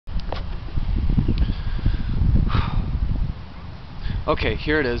Okay,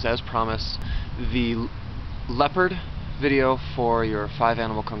 here it is, as promised, the Leopard video for your 5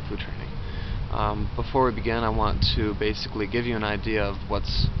 animal kung fu training. Before we begin, I want to basically give you an idea of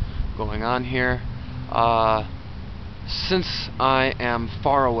what's going on here. Since I am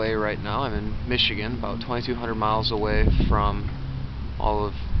far away right now, I'm in Michigan, about 2,200 miles away from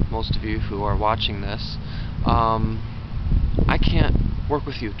most of you who are watching this. I can't work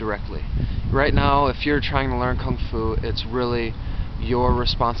with you directly. Right now, if you're trying to learn kung fu, it's really your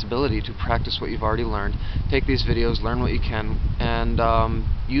responsibility to practice what you've already learned. Take these videos, learn what you can, and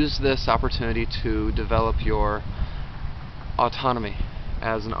use this opportunity to develop your autonomy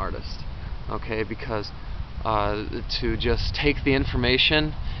as an artist. Okay, because to just take the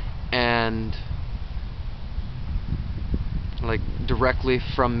information and like directly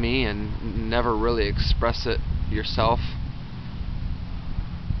from me and never really express it yourself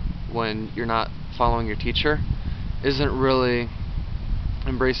when you're not following your teacher isn't really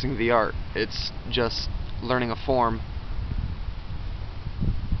embracing the art. It's just learning a form.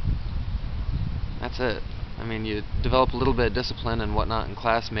 That's it. I mean, you develop a little bit of discipline and whatnot in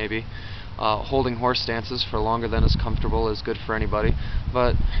class maybe. Holding horse stances for longer than is comfortable is good for anybody,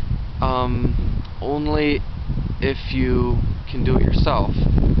 but only if you can do it yourself.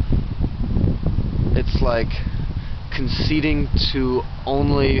 It's like conceding to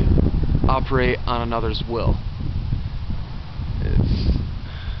only operate on another's will.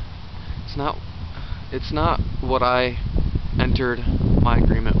 It's not what I entered my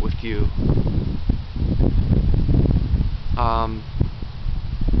agreement with you.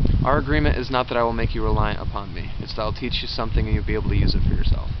 Our agreement is not that I will make you reliant upon me. It's that I'll teach you something and you'll be able to use it for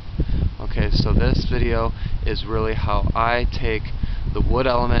yourself. Okay, so this video is really how I take the wood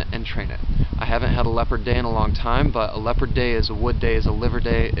element and train it. I haven't had a leopard day in a long time, but a leopard day is a wood day, is a liver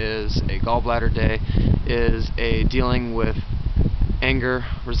day, is a gallbladder day, is a dealing with anger,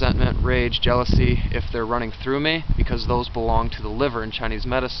 resentment, rage, jealousy, if they're running through me, because those belong to the liver in Chinese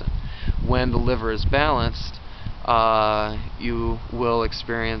medicine. When the liver is balanced, you will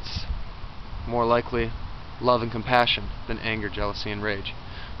experience more likely love and compassion than anger, jealousy, and rage.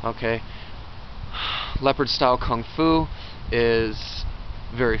 Okay? Leopard style kung fu is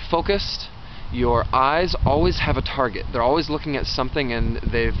very focused. Your eyes always have a target. They're always looking at something,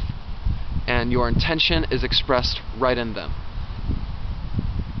 and your intention is expressed right in them.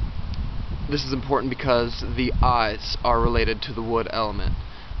 This is important because the eyes are related to the wood element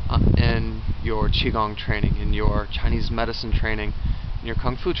in your Qigong training, in your Chinese medicine training, in your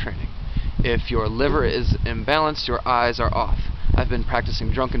Kung Fu training. If your liver is imbalanced, your eyes are off. I've been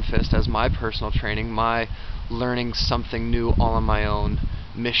practicing Drunken Fist as my personal training, my learning something new all on my own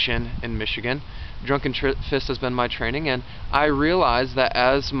mission in Michigan. Drunken Fist has been my training, and I realize that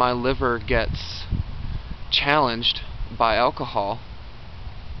as my liver gets challenged by alcohol,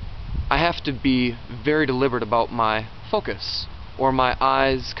 I have to be very deliberate about my focus, or my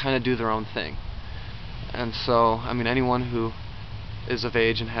eyes kind of do their own thing. And so, I mean, anyone who is of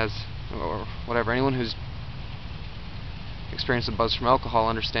age and has, or whatever, anyone who's experienced a buzz from alcohol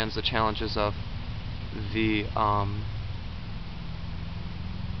understands the challenges of the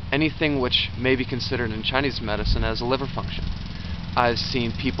anything which may be considered in Chinese medicine as a liver function. I've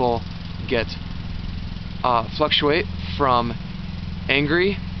seen people get fluctuate from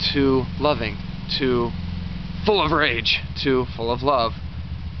angry to loving to full of rage to full of love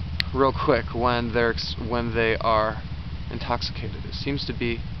real quick when they are intoxicated. It seems to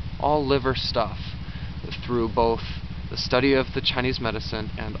be all liver stuff through both the study of the Chinese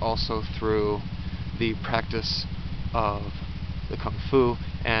medicine and also through the practice of the Kung Fu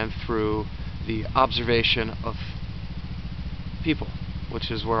and through the observation of people,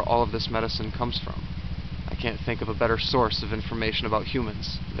 which is where all of this medicine comes from. I can't think of a better source of information about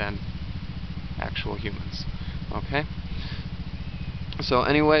humans than actual humans. Okay? So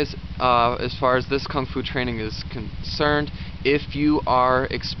anyways, as far as this Kung Fu training is concerned, if you are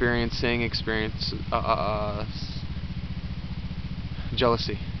experiencing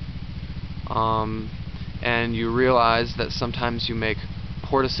jealousy, and you realize that sometimes you make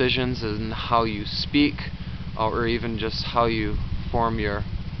poor decisions in how you speak, or even just how you form your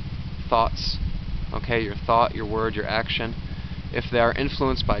thoughts, okay, your thought, your word, your action, if they are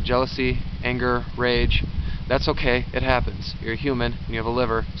influenced by jealousy, anger, rage, that's okay, it happens. You're human, and you have a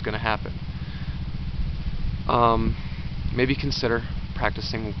liver, it's going to happen. Maybe consider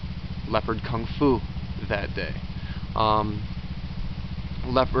practicing Leopard Kung Fu that day.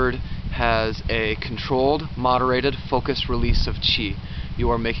 Leopard has a controlled, moderated, focused release of qi. You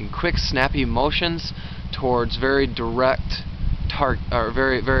are making quick, snappy motions towards very direct,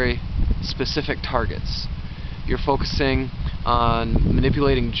 very specific targets. you're focusing on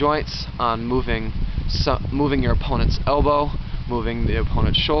manipulating joints, on moving your opponent's elbow, moving the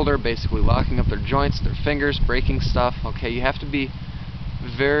opponent's shoulder, basically locking up their joints, their fingers, breaking stuff. Okay, you have to be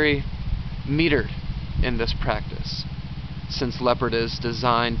very metered in this practice, since Leopard is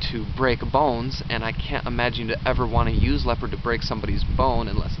designed to break bones, and I can't imagine you to ever want to use Leopard to break somebody's bone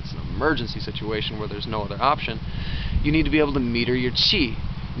unless it's an emergency situation where there's no other option. You need to be able to meter your chi.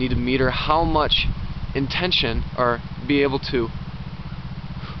 You need to meter how much intention, or be able to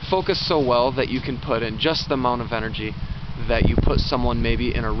focus so well that you can put in just the amount of energy that you put someone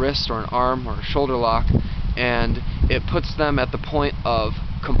maybe in a wrist or an arm or a shoulder lock, and it puts them at the point of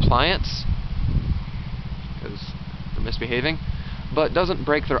compliance because they're misbehaving, but doesn't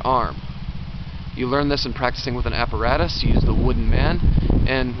break their arm. You learn this in practicing with an apparatus. You use the wooden man,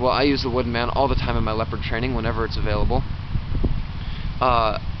 and well, I use the wooden man all the time in my Leopard training whenever it's available.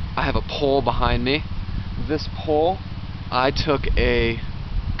 I have a pole behind me. This pole, I took a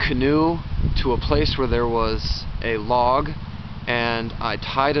canoe to a place where there was a log, and I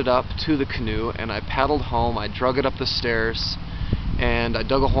tied it up to the canoe, and I paddled home. I drug it up the stairs, and I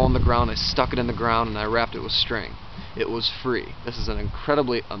dug a hole in the ground, I stuck it in the ground, and I wrapped it with string. It was free. This is an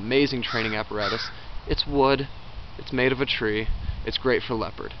incredibly amazing training apparatus. It's wood, it's made of a tree, it's great for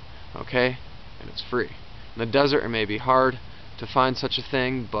Leopard, okay? And it's free. In the desert it may be hard to find such a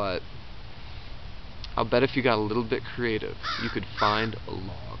thing, but I'll bet if you got a little bit creative, you could find a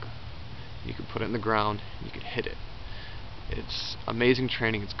log. You could put it in the ground, and you could hit it. It's amazing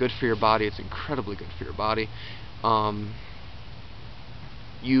training, it's good for your body, it's incredibly good for your body.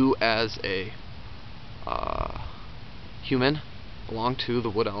 You as a human belong to the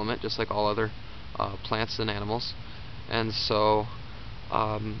wood element, just like all other plants and animals, and so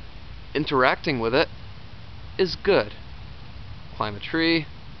interacting with it is good. Climb a tree,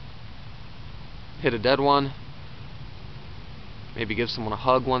 hit a dead one, maybe give someone a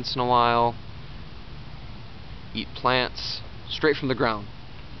hug once in a while, eat plants straight from the ground,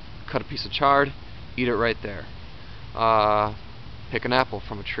 cut a piece of chard, eat it right there. Pick an apple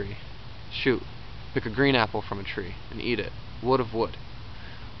from a tree, shoot, pick a green apple from a tree and eat it. Wood of wood.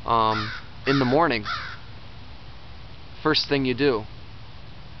 In the morning, first thing you do,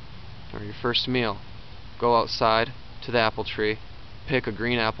 or your first meal, go outside to the apple tree, pick a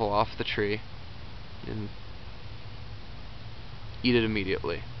green apple off the tree, and eat it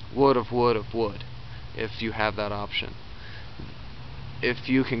immediately. Wood of wood of wood, if you have that option. If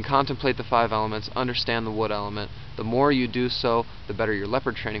you can contemplate the 5 elements, understand the wood element, the more you do so, the better your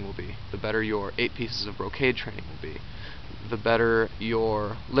Leopard training will be, the better your 8 pieces of brocade training will be, the better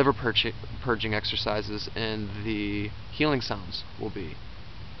your liver purging exercises and the healing sounds will be.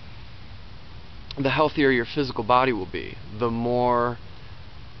 The healthier your physical body will be, the more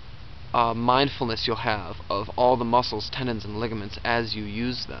mindfulness you'll have of all the muscles, tendons, and ligaments as you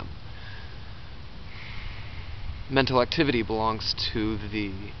use them. Mental activity belongs to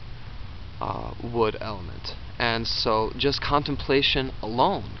the wood element, and so just contemplation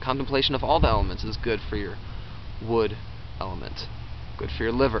alone, contemplation of all the elements, is good for your wood element, good for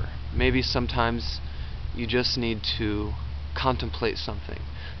your liver. Maybe sometimes you just need to contemplate something,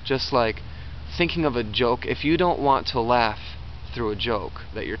 just like thinking of a joke. If you don't want to laugh through a joke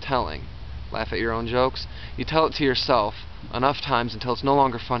that you're telling, laugh at your own jokes, you tell it to yourself enough times until it's no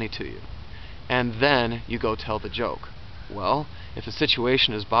longer funny to you, and then you go tell the joke. Well, if a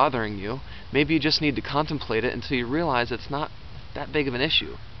situation is bothering you, maybe you just need to contemplate it until you realize it's not that big of an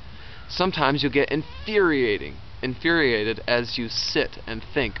issue. Sometimes you'll get infuriated as you sit and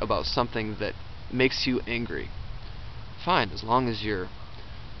think about something that makes you angry. Fine, as long as you're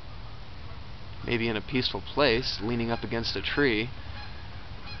maybe in a peaceful place, leaning up against a tree,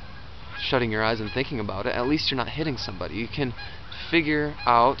 shutting your eyes and thinking about it, at least you're not hitting somebody. You can figure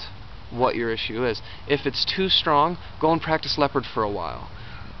out what your issue is. If it's too strong, go and practice Leopard for a while.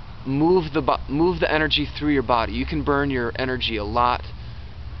 Move the energy through your body. You can burn your energy a lot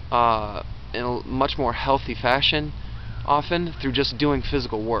in a much more healthy fashion, often through just doing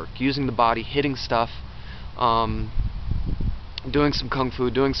physical work, using the body, hitting stuff, doing some kung fu,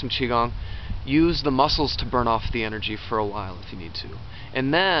 doing some qigong. Use the muscles to burn off the energy for a while if you need to.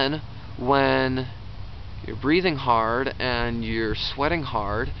 And then when you're breathing hard and you're sweating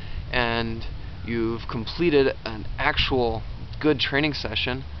hard and you've completed an actual good training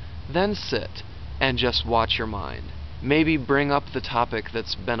session, then sit and just watch your mind. Maybe bring up the topic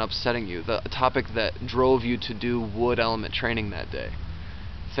that's been upsetting you, the topic that drove you to do wood element training that day.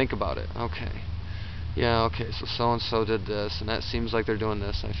 Think about it. Okay. Yeah, okay, so so-and-so did this, and that seems like they're doing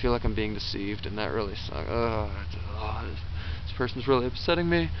this, and I feel like I'm being deceived, and that really sucks. This person's really upsetting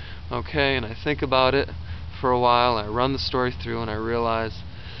me. Okay, and I think about it for a while, and I run the story through, and I realize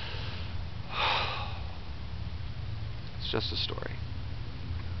it's just a story.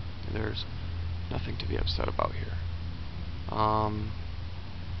 And there's nothing to be upset about here.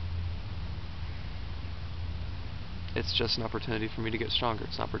 It's just an opportunity for me to get stronger.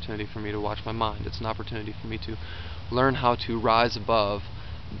 It's an opportunity for me to watch my mind. It's an opportunity for me to learn how to rise above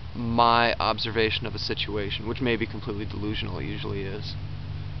my observation of a situation, which may be completely delusional, it usually is.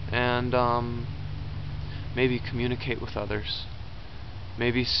 And maybe communicate with others.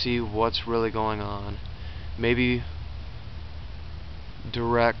 Maybe see what's really going on. Maybe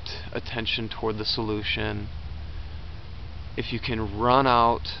direct attention toward the solution. If you can run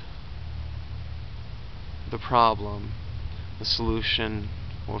out the problem, the solution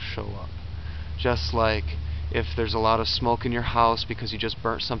will show up. Just like if there's a lot of smoke in your house because you just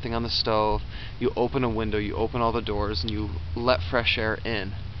burnt something on the stove, you open a window, you open all the doors, and you let fresh air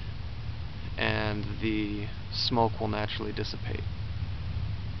in, and the smoke will naturally dissipate.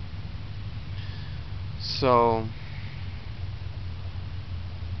 So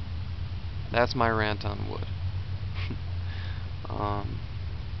that's my rant on wood.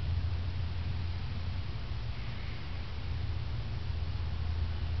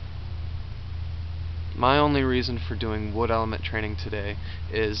 My only reason for doing wood element training today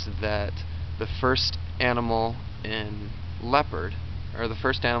is that the first animal in Leopard, or the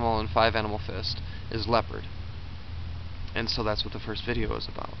first animal in 5 Animal Fist, is Leopard. And so that's what the first video is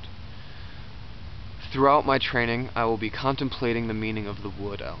about. Throughout my training, I will be contemplating the meaning of the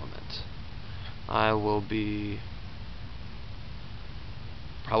wood element. I will be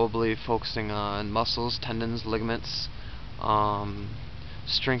probably focusing on muscles, tendons, ligaments,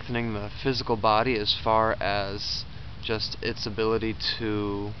 strengthening the physical body as far as just its ability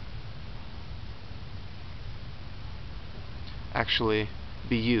to actually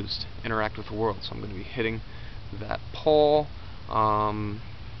be used, interact with the world. So I'm going to be hitting that pole. I'm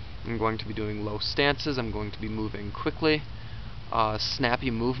going to be doing low stances. I'm going to be moving quickly. Snappy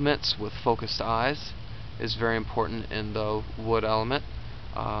movements with focused eyes is very important in the wood element,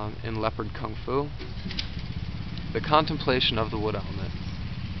 in Leopard Kung Fu. The contemplation of the wood element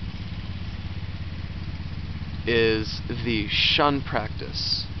is the shun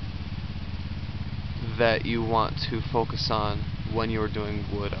practice that you want to focus on when you are doing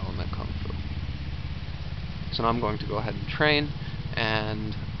wood element Kung Fu. So now I'm going to go ahead and train,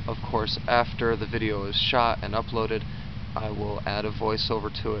 and of course after the video is shot and uploaded, I will add a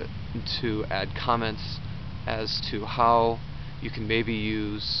voiceover to it to add comments as to how you can maybe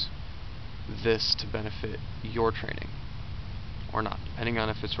use this to benefit your training or not, depending on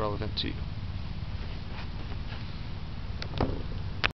if it's relevant to you.